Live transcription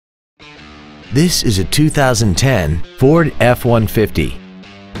This is a 2010 Ford F-150.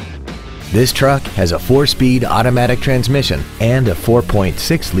 This truck has a 4-speed automatic transmission and a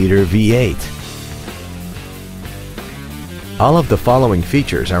 4.6-liter V8. All of the following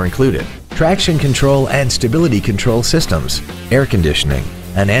features are included: traction control and stability control systems, air conditioning,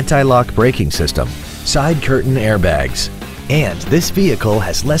 an anti-lock braking system, side curtain airbags, and this vehicle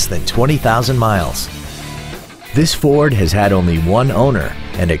has less than 20,000 miles. This Ford has had only one owner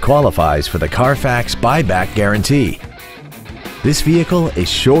and it qualifies for the Carfax buyback guarantee. This vehicle is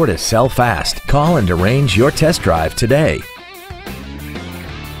sure to sell fast. Call and arrange your test drive today.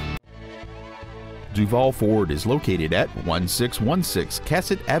 Duval Ford is located at 1616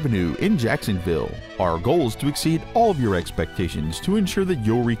 Cassat Avenue in Jacksonville. Our goal is to exceed all of your expectations to ensure that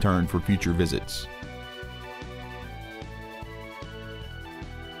you'll return for future visits.